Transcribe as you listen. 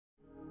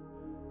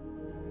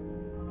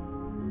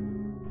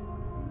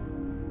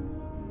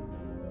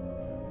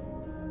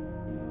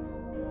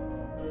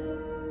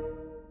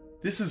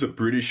This is a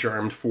British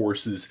Armed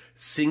Forces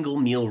single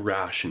meal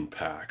ration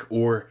pack,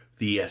 or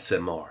the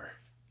SMR.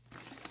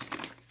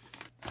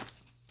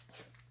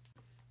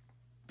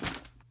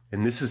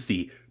 And this is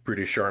the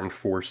British Armed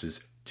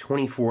Forces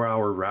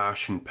 24-hour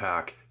ration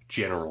pack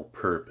general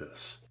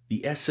purpose.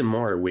 The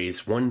SMR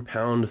weighs 1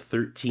 pound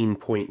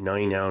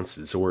 13.9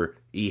 ounces, or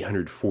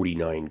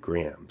 849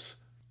 grams,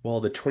 while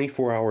the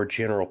 24-hour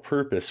general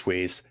purpose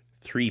weighs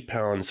 3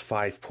 pounds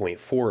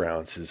 5.4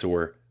 ounces,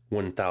 or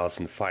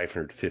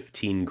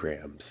 1,515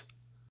 grams.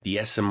 The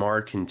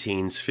SMR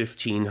contains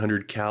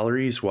 1,500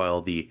 calories, while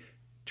the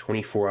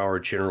 24-hour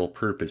general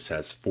purpose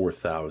has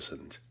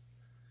 4,000.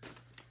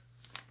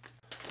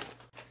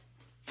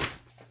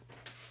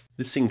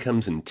 This thing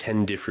comes in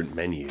 10 different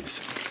menus.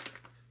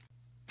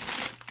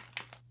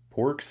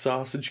 Pork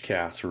Sausage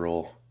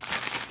Casserole.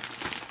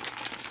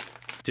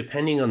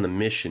 Depending on the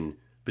mission,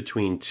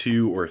 between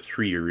 2 or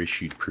 3 are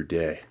issued per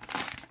day.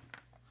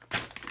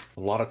 A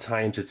lot of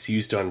times it's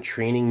used on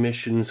training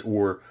missions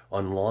or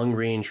on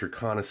long-range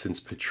reconnaissance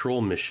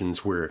patrol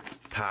missions where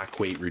pack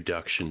weight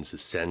reduction is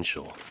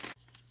essential.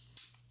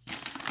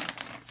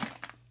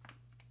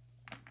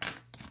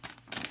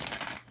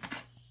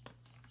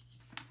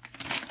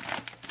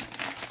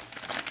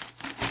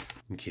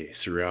 Okay,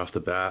 so right off the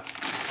bat,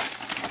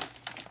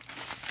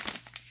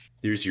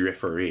 there's your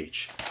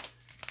FRH,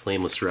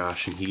 flameless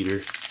ration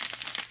heater.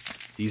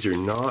 These are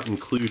not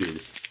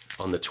included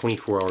on the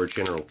 24-hour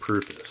general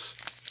purpose.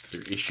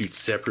 They're issued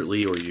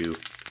separately, or you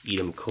eat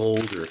them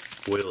cold or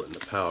boil it in the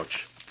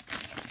pouch.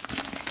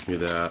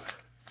 Look at that.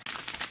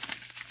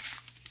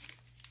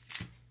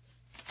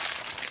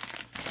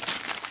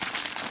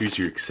 Here's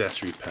your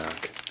accessory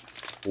pack,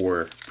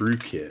 or brew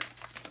kit.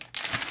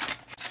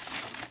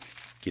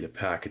 Get a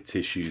pack of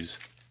tissues.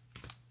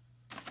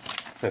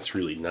 That's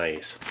really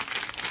nice.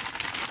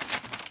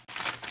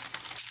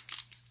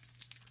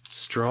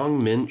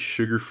 Strong mint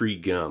sugar-free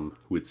gum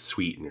with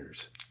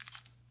sweeteners.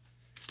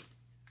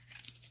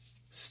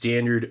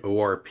 Standard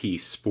ORP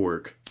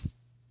spork.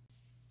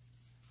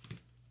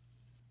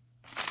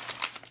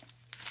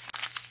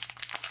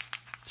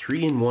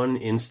 Three-in-one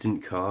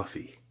instant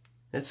coffee.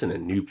 That's in a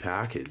new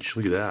package.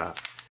 Look at that.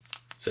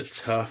 It's a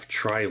tough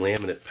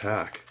tri-laminate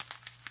pack.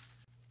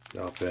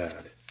 Not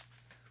bad.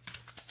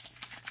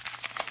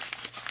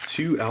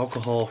 2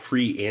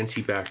 alcohol-free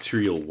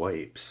antibacterial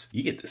wipes.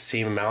 You get the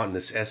same amount in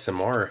this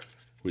SMR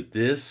with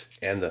this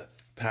and the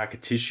pack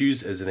of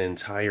tissues as an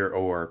entire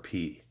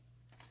ORP.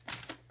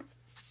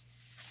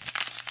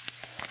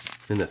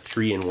 Then a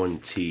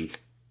 3-in-1 tea.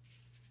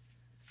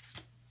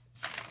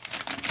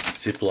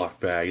 Ziploc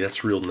bag.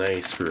 That's real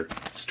nice for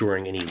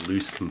storing any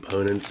loose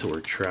components or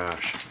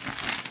trash.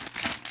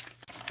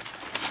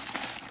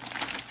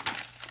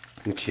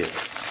 Okay.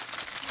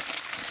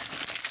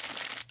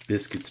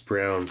 Biscuits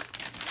brown.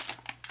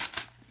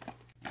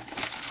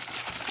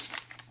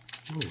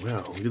 Oh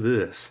wow, look at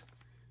this.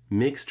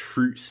 Mixed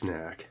fruit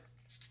snack.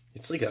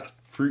 It's like a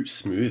fruit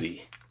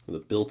smoothie with a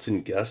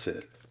built-in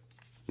gusset.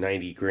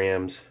 90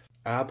 grams.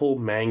 Apple,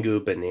 mango,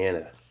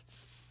 banana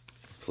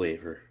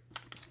flavor.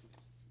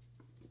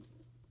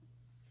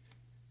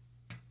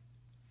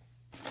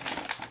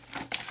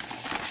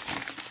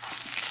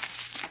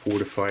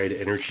 Fortified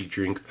energy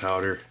drink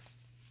powder.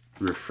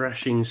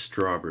 Refreshing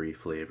strawberry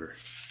flavor.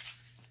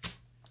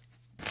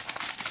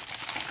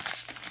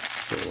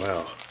 Oh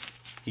wow,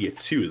 you get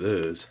 2 of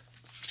those.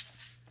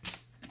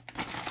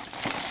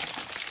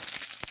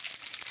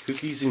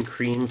 Cookies and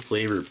cream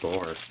flavored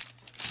bar.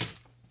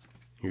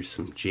 Here's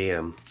some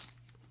jam.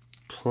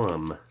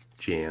 Plum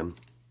jam.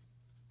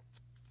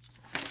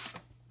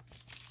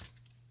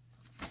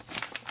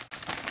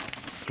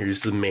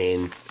 Here's the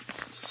main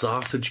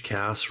sausage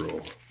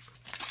casserole.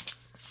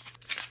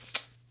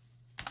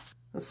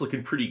 That's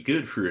looking pretty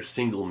good for a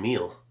single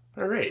meal.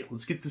 Alright,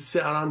 let's get this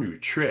out onto a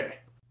tray.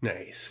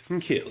 Nice.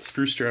 Okay, let's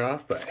first start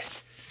off by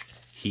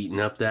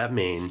heating up that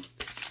main.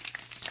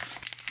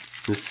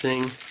 This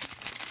thing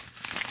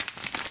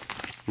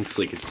looks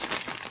like it's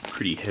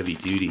pretty heavy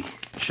duty.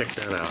 Check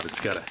that out. It's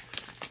got a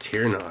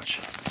tear notch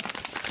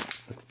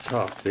at the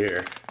top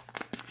there.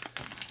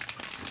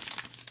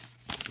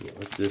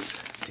 Let this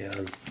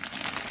down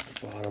the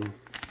bottom.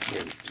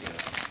 There we go.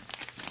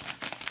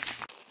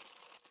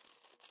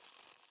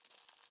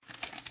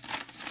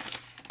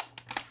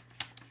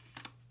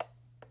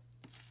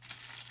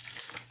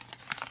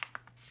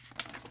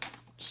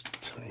 Just a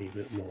tiny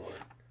bit more.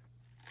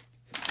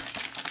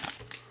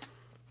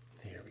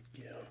 There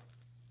we go.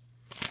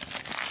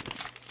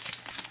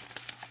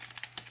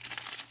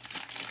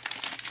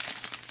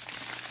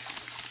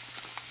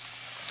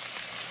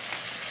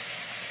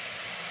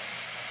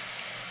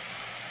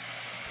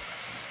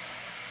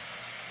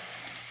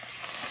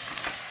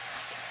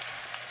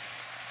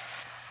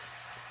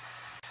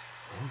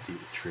 That'll do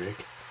the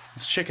trick.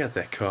 Let's check out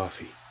that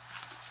coffee.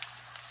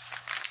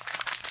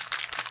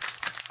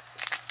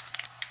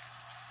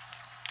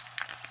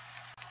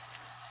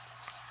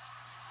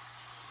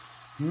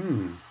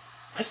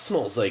 That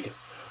smells like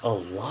a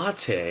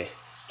latte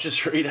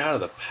just right out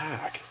of the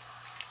pack.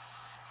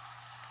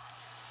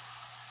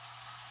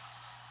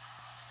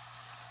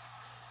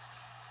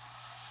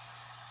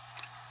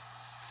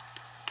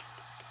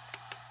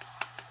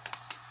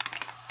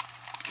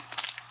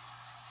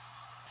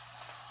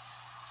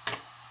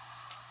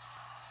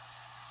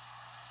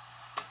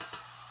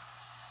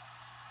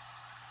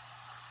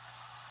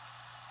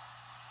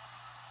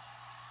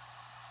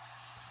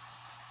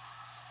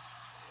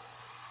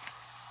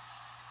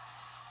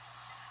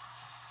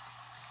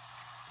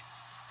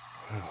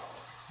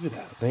 Look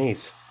at that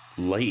nice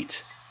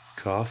light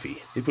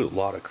coffee. They put a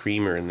lot of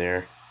creamer in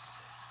there.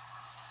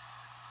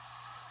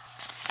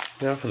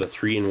 Now for the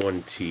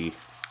 3-in-1 tea.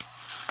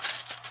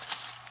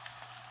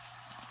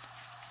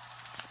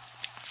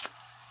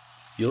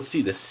 You'll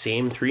see the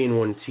same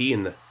 3-in-1 tea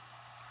in the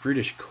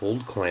British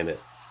cold climate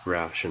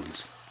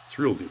rations. It's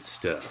real good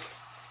stuff.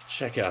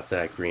 Check out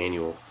that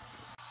granule.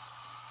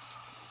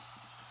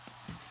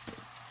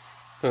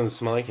 Doesn't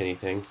smell like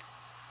anything.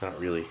 Not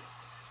really.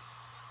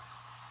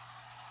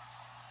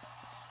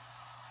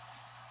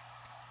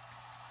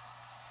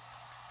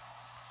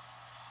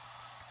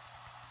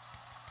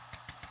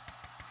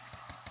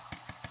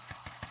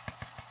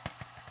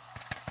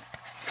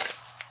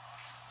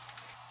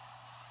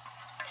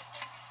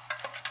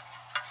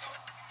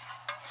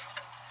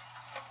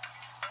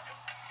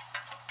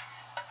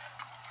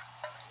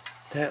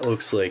 That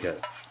looks like a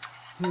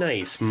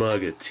nice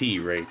mug of tea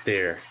right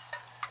there.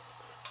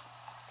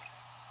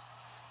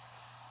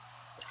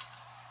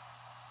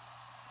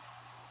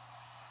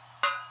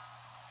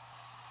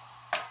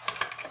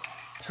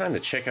 Time to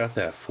check out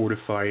that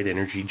fortified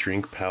energy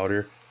drink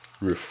powder,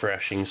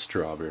 refreshing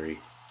strawberry.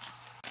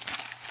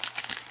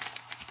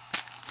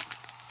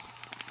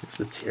 It's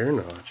the tear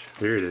notch.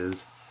 There it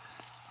is.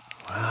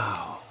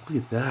 Wow,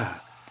 look at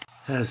that.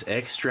 It has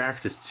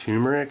extract of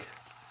turmeric,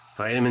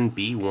 vitamin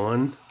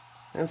B1.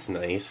 That's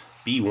nice.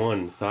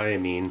 B1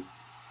 thiamine.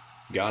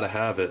 Gotta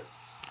have it.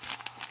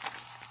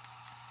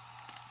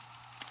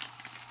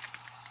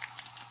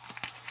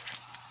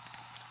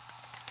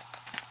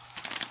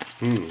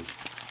 You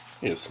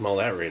can smell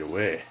that right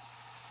away.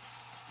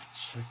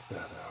 Check that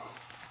out.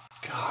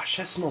 Gosh,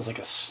 that smells like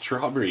a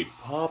strawberry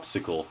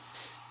popsicle.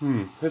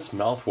 That's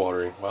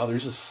mouthwatering. Wow,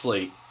 there's a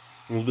slight,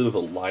 a little bit of a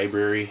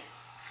library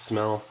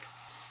smell.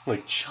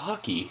 Like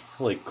chalky,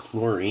 like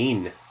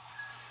chlorine.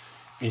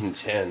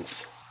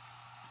 Intense.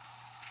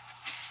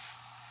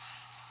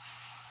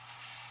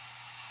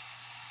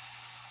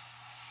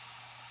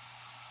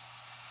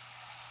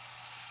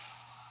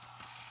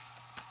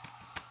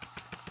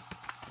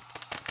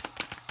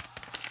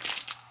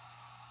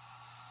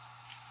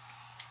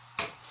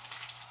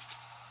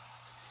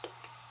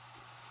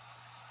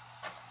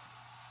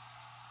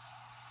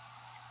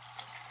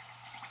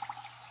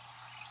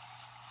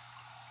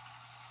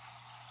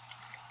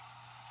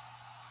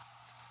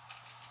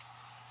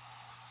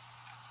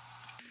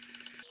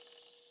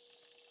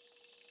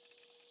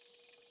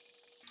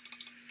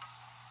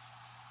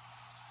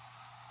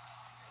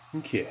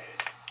 Okay,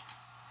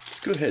 let's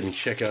go ahead and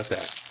check out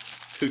that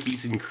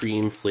cookies and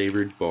cream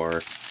flavored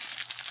bar.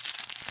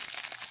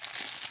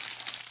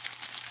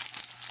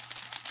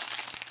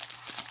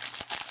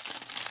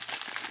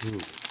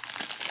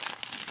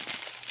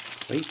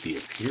 Quite the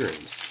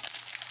appearance.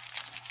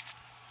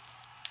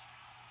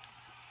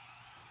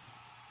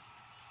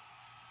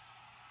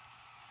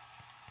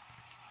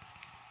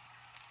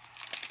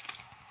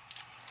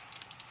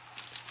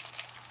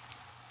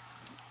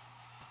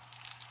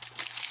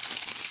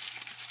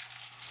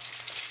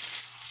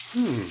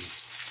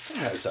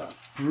 That has a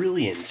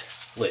brilliant,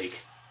 like,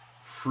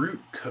 fruit,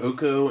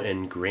 cocoa,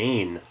 and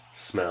grain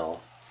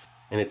smell.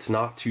 And it's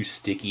not too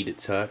sticky to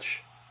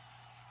touch.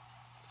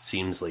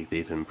 Seems like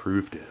they've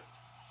improved it.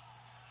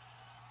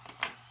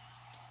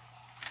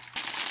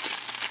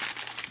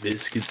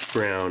 Biscuits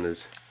Brown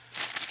is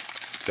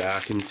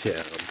back in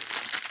town.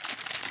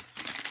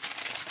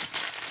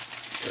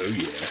 Oh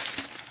yeah.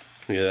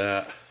 Look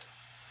at that.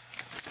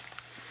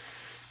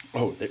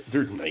 Oh,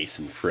 they're nice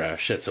and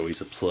fresh. That's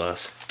always a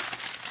plus.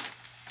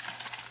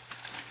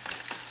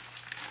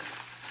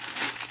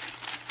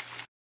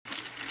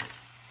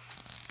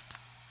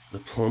 The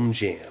plum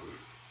jam.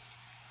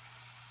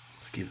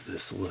 Let's give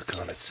this a look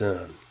on its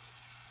own.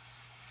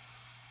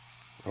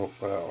 Oh,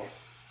 wow.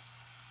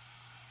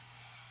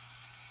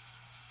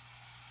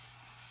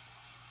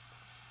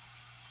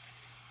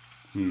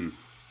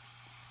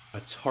 A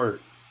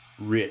tart,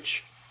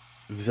 rich,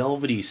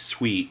 velvety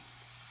sweet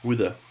with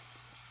a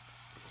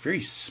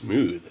very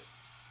smooth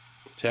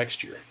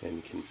texture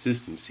and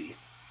consistency.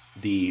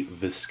 The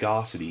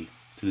viscosity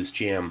to this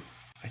jam,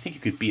 I think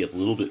it could be a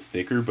little bit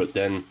thicker, but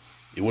then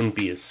it wouldn't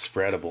be as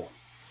spreadable.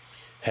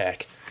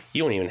 Heck,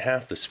 you don't even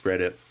have to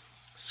spread it.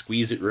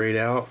 Squeeze it right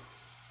out.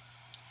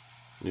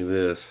 Look at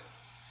this.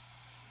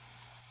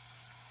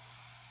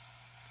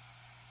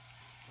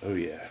 Oh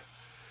yeah.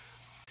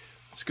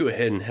 Let's go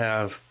ahead and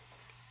have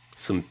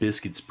some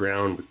Biscuits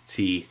Brown with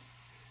tea.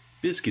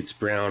 Biscuits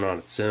Brown on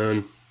its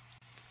own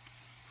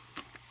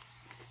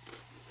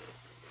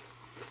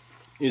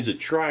is a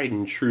tried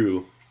and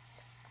true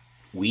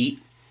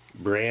wheat,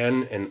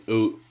 bran, and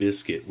oat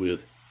biscuit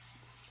with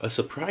a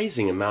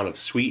surprising amount of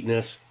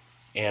sweetness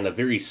and a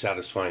very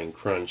satisfying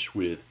crunch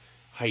with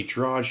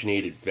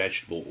hydrogenated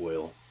vegetable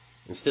oil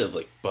instead of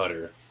like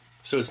butter.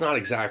 So it's not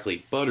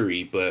exactly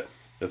buttery, but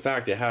the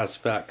fact it has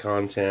fat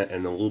content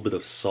and a little bit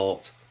of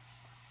salt.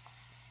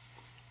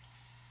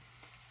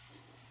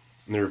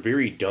 And they're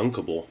very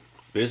dunkable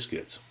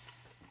biscuits.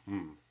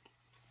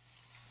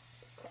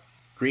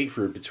 Great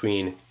for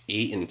between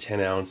 8 and 10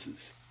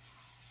 ounces,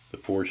 the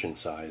portion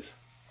size.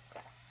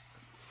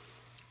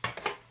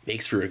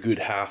 Makes for a good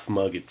half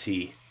mug of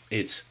tea.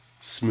 It's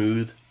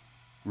smooth,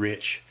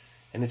 rich,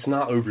 and it's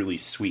not overly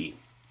sweet.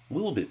 A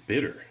little bit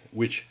bitter,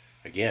 which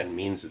again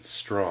means it's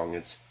strong.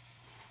 It's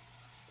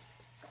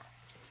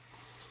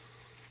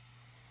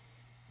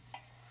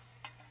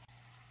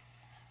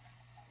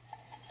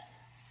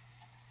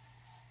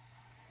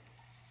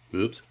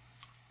oops.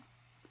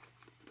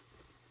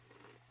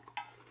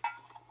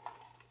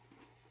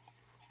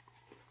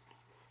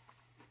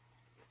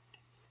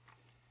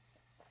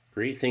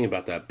 Great thing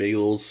about that big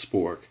old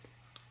spork.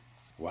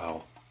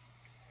 Wow.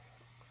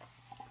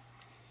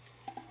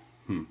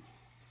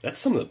 That's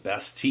some of the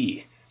best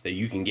tea that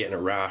you can get in a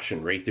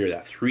ration right there.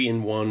 That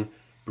 3-in-1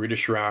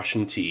 British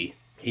ration tea.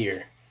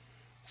 Here,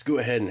 let's go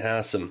ahead and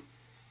have some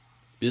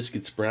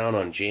biscuits brown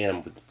on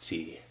jam with the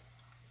tea.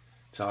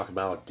 Talk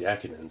about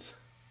decadence.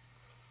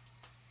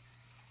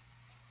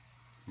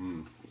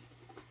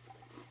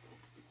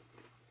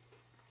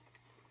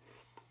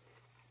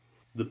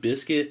 The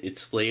biscuit,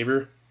 its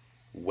flavor,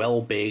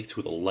 well baked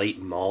with a light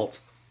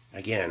malt,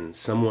 again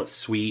somewhat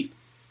sweet,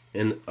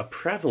 and a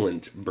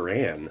prevalent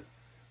bran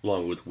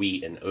along with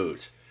wheat and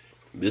oat.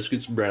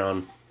 Biscuits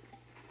brown,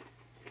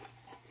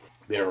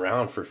 been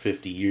around for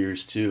 50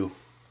 years too.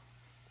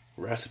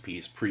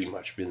 Recipes pretty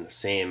much been the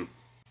same.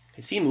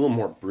 They seem a little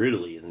more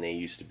brittly than they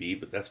used to be,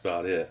 but that's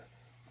about it.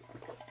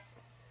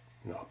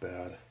 Not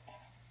bad.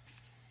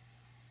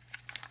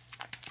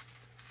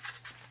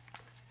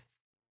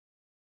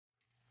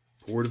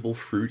 Portable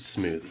fruit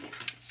smoothie.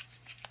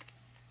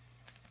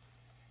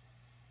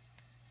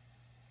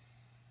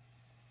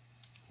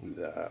 Look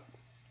at that.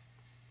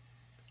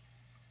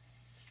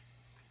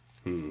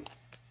 A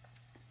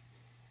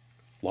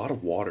lot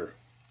of water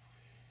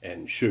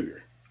and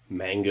sugar.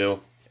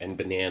 Mango and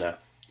banana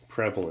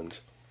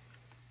prevalent.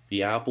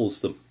 The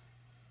apple's the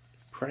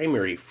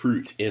primary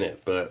fruit in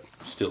it, but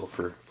still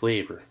for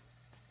flavor.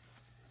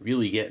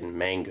 Really getting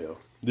mango.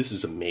 This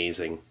is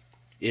amazing.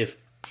 If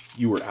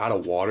you were out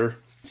of water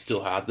and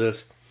still had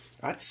this,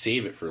 I'd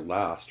save it for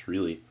last,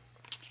 really.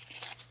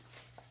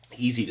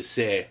 Easy to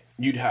say.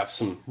 You'd have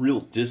some real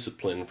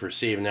discipline for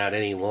saving that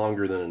any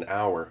longer than an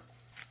hour.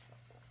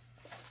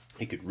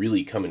 It could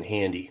really come in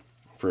handy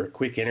for a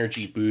quick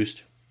energy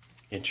boost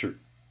and to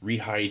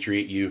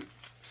rehydrate you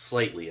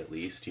slightly, at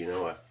least. You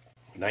know,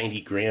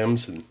 90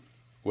 grams and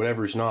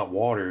whatever's not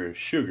water is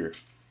sugar,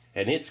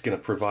 and it's going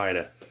to provide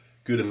a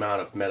good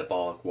amount of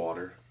metabolic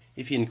water.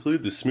 If you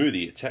include the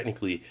smoothie, it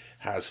technically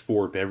has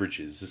 4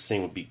 beverages. This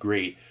thing would be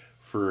great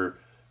for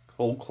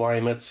cold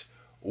climates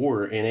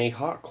or in a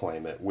hot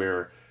climate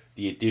where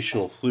the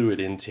additional fluid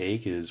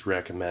intake is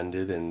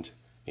recommended and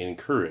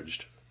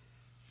encouraged.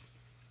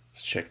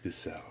 Let's check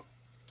this out.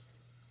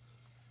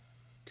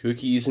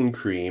 Cookies and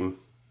cream.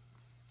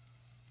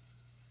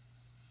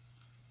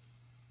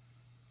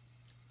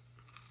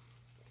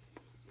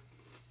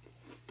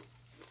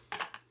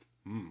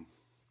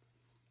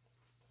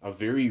 A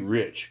very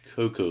rich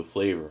cocoa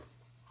flavor.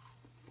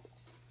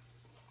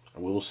 I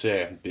will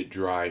say, a bit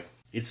dry.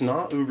 It's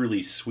not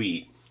overly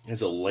sweet. It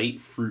has a light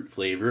fruit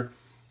flavor,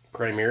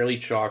 primarily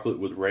chocolate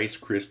with Rice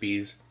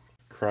Krispies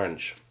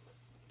crunch.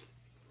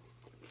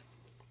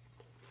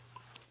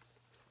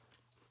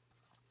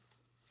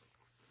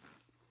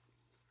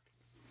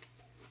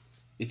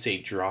 It's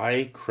a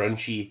dry,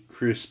 crunchy,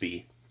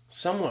 crispy,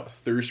 somewhat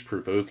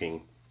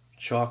thirst-provoking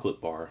chocolate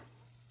bar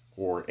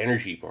or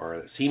energy bar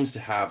that seems to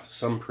have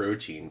some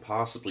protein,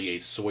 possibly a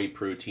soy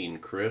protein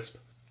crisp,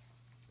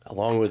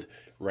 along with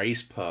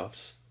rice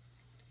puffs,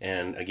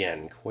 and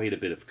again, quite a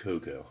bit of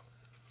cocoa.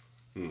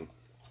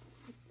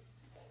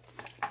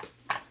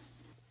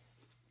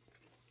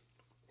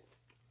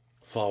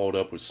 Followed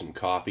up with some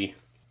coffee.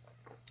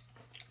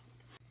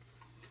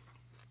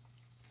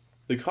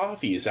 The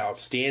coffee is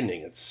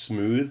outstanding. It's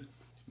smooth,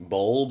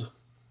 bold,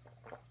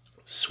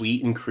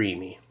 sweet and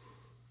creamy.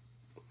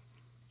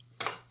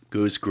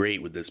 Goes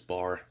great with this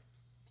bar,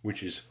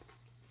 which is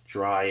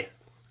dry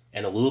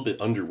and a little bit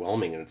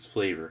underwhelming in its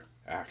flavor,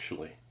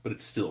 actually, but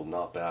it's still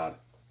not bad.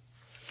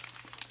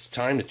 It's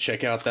time to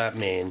check out that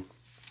main.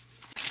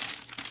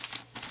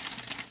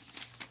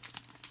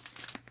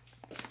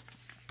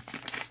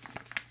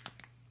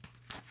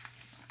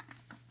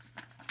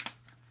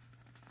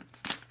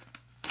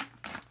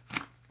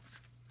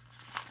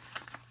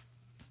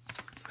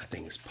 That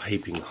thing is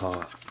piping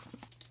hot.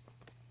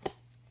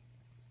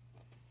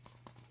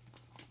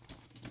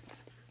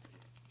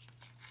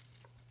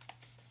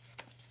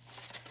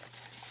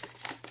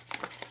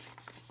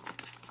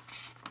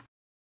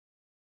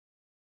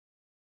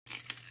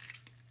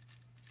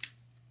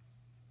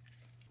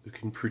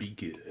 Looking pretty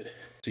good.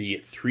 So you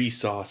get 3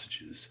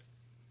 sausages.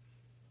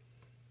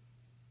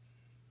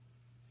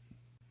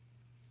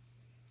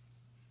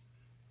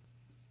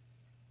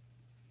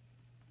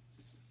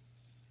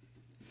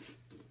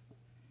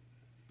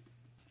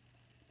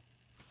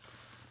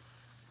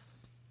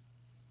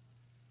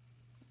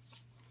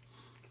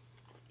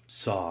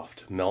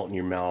 Soft, melt in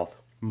your mouth,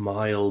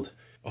 mild.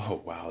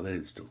 Oh wow, that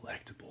is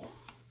delectable.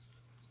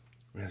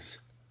 That's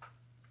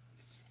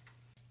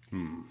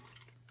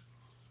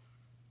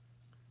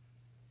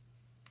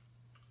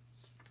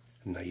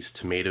A nice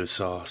tomato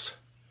sauce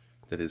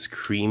that is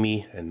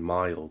creamy and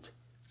mild.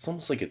 It's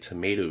almost like a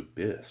tomato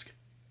bisque.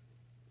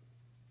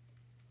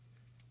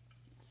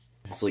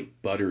 It's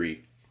like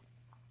buttery.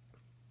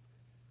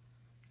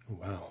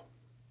 Wow.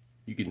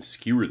 You can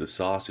skewer the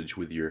sausage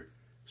with your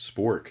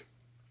spork.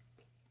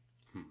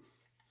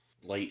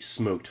 Light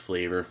smoked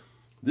flavor.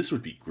 This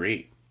would be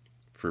great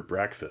for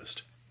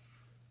breakfast.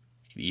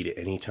 You could eat it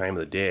any time of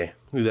the day.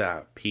 Look at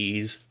that.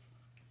 Peas.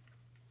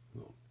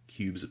 Little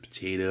cubes of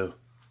potato.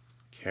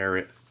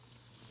 Carrot.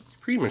 It's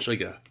pretty much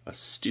like a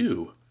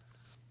stew.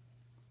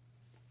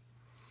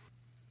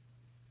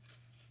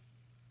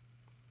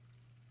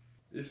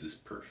 This is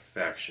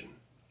perfection.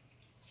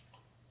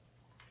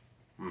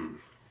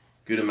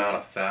 Good amount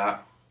of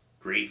fat.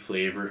 Great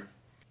flavor.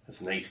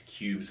 Has nice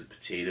cubes of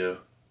potato.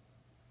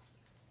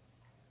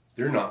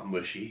 They're not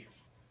mushy.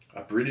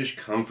 A British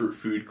comfort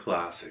food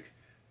classic.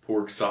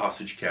 Pork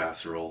sausage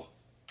casserole.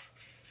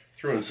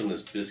 Throw in some of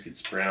this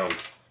biscuits brown.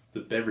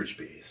 The beverage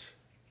base.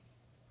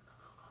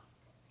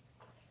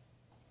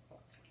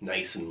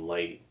 Nice and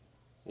light.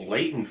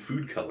 Light in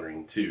food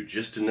coloring too.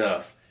 Just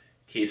enough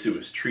in case it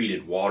was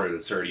treated water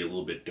that's already a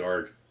little bit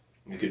dark.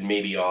 You could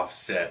maybe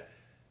offset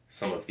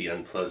some of the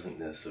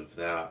unpleasantness of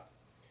that.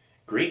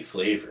 Great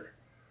flavor.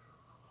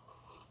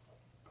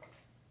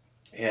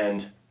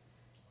 And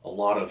a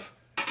lot of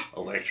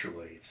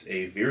electrolytes.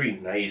 A very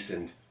nice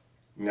and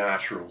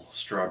natural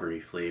strawberry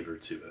flavor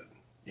to it.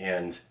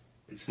 And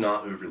it's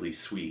not overly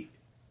sweet.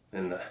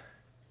 And the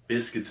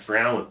biscuits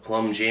brown with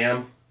plum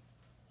jam.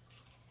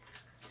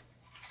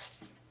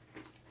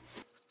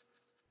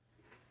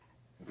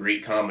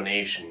 Great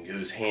combination.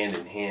 Goes hand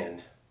in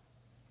hand.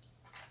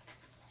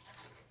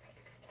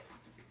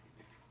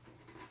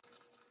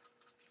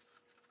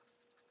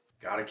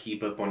 Gotta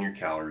keep up on your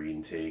calorie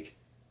intake.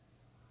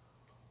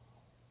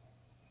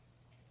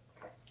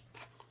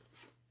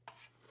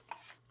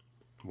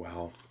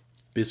 Wow.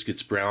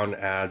 Biscuits brown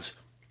adds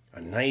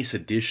a nice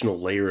additional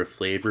layer of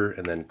flavor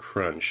and then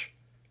crunch.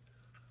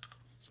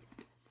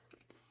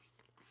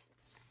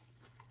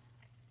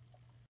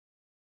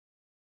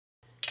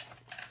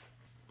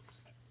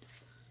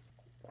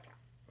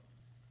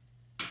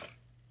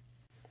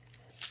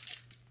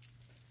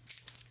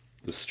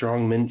 The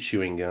strong mint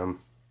chewing gum.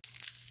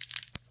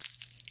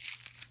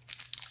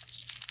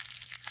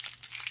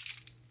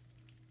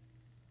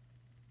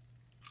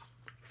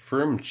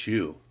 Firm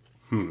chew.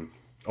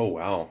 Oh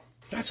wow.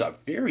 That's a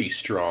very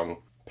strong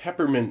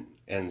peppermint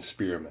and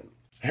spearmint.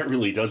 That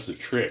really does the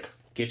trick.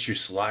 Gets your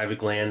saliva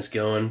glands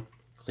going,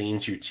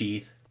 cleans your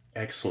teeth.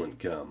 Excellent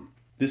gum.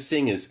 This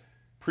thing is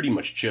pretty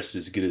much just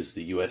as good as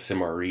the US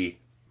MRE.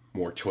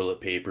 More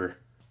toilet paper.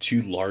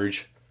 2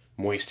 large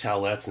moist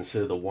towelettes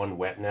instead of the 1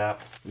 wet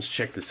nap. Let's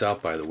check this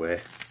out, by the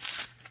way.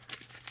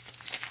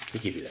 They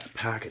give you that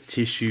pack of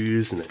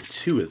tissues and then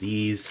 2 of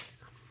these.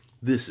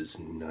 This is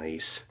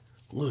nice.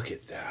 Look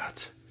at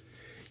that.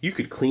 You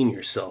could clean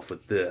yourself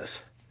with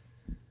this.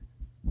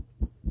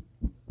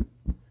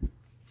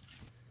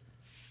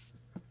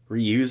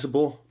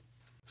 Reusable.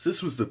 So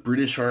this was the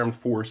British Armed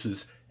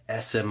Forces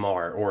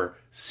SMR, or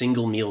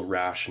Single Meal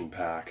Ration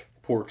Pack.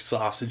 Pork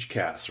Sausage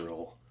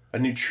Casserole. A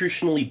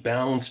nutritionally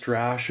balanced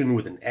ration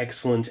with an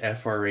excellent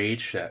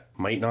FRH that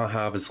might not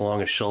have as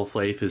long a shelf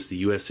life as the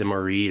US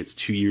MRE. It's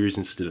 2 years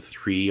instead of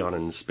 3 on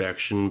an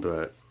inspection,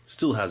 but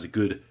still has a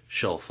good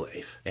shelf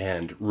life.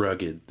 And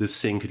rugged. This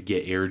thing could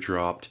get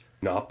airdropped.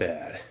 Not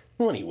bad.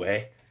 Well,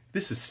 anyway,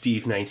 this is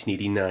Steve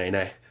 1989.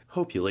 I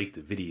hope you liked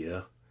the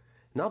video.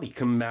 And I'll be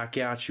coming back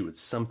at you with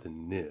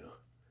something new.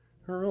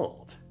 Or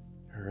old.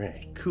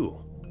 Alright,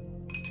 cool.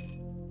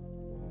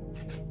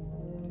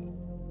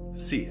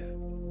 See ya.